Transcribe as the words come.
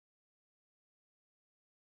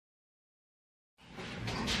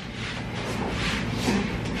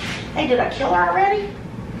Hey, did I kill her already?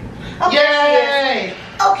 Okay, Yay!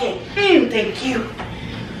 Okay, thank you.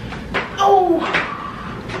 Oh.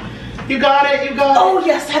 You got it, you got it. Oh,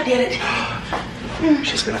 yes, I did it.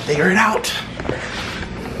 She's gonna figure it out.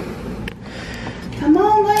 Come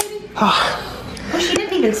on, lady. Well, she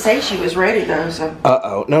didn't even say she was ready, though, so.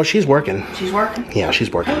 Uh-oh. No, she's working. She's working? Yeah,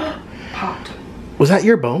 she's working. Popped. Was that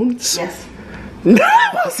your bones? Yes. No,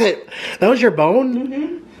 was it? That was your bone?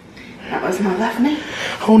 Mm-hmm. That was my left knee.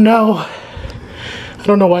 Oh, no. I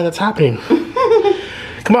don't know why that's happening.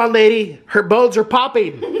 Come on, lady. Her bones are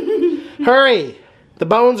popping. Hurry. The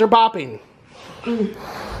bones are popping.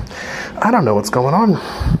 I don't know what's going on.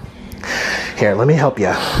 Here, let me help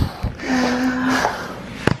you.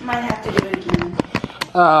 Might have to do it again.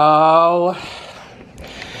 Oh.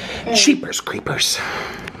 Cheapers creepers.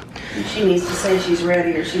 She needs to say she's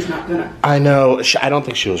ready or she's not gonna. I know. I don't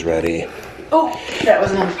think she was ready. Oh, that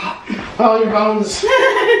was another pop. Oh, your bones.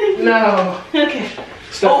 No. Okay.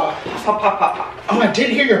 Stop. Pop, pop, pop, pop. Oh, I did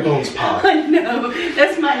hear your bones pop. I know.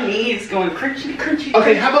 That's my knees going crunchy, crunchy.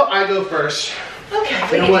 Okay, how about I go first? Okay.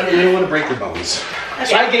 We don't want to break your bones. Okay.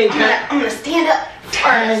 So I gained I'm gonna stand up.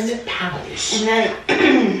 10 pounds. And then.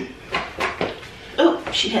 Oh,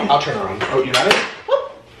 she didn't. I'll turn around. Oh, you got it?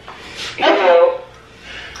 Whoop. Okay.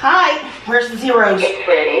 Hi. Where's the zeros? It's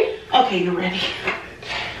ready. Okay, you're ready.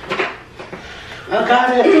 Okay. Got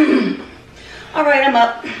it. All right, I'm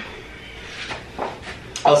up.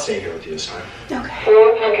 I'll stay here with you this time. Okay.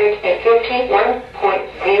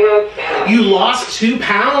 451.0 pounds. You lost 2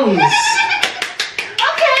 pounds.